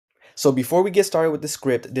So before we get started with the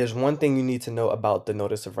script, there's one thing you need to know about the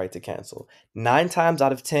notice of right to cancel. 9 times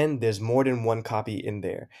out of 10, there's more than one copy in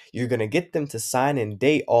there. You're going to get them to sign and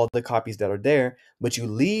date all the copies that are there, but you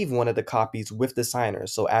leave one of the copies with the signer.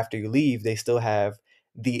 So after you leave, they still have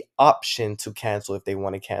the option to cancel if they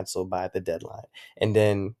want to cancel by the deadline. And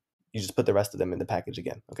then you just put the rest of them in the package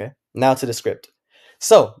again, okay? Now to the script.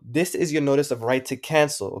 So this is your notice of right to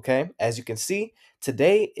cancel, okay? As you can see,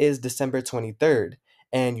 today is December 23rd.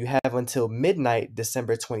 And you have until midnight,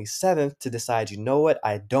 December 27th, to decide, you know what,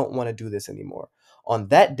 I don't want to do this anymore. On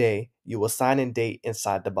that day, you will sign and date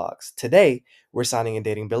inside the box. Today, we're signing and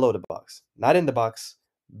dating below the box. Not in the box,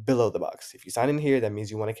 below the box. If you sign in here, that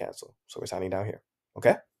means you want to cancel. So we're signing down here.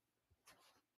 Okay?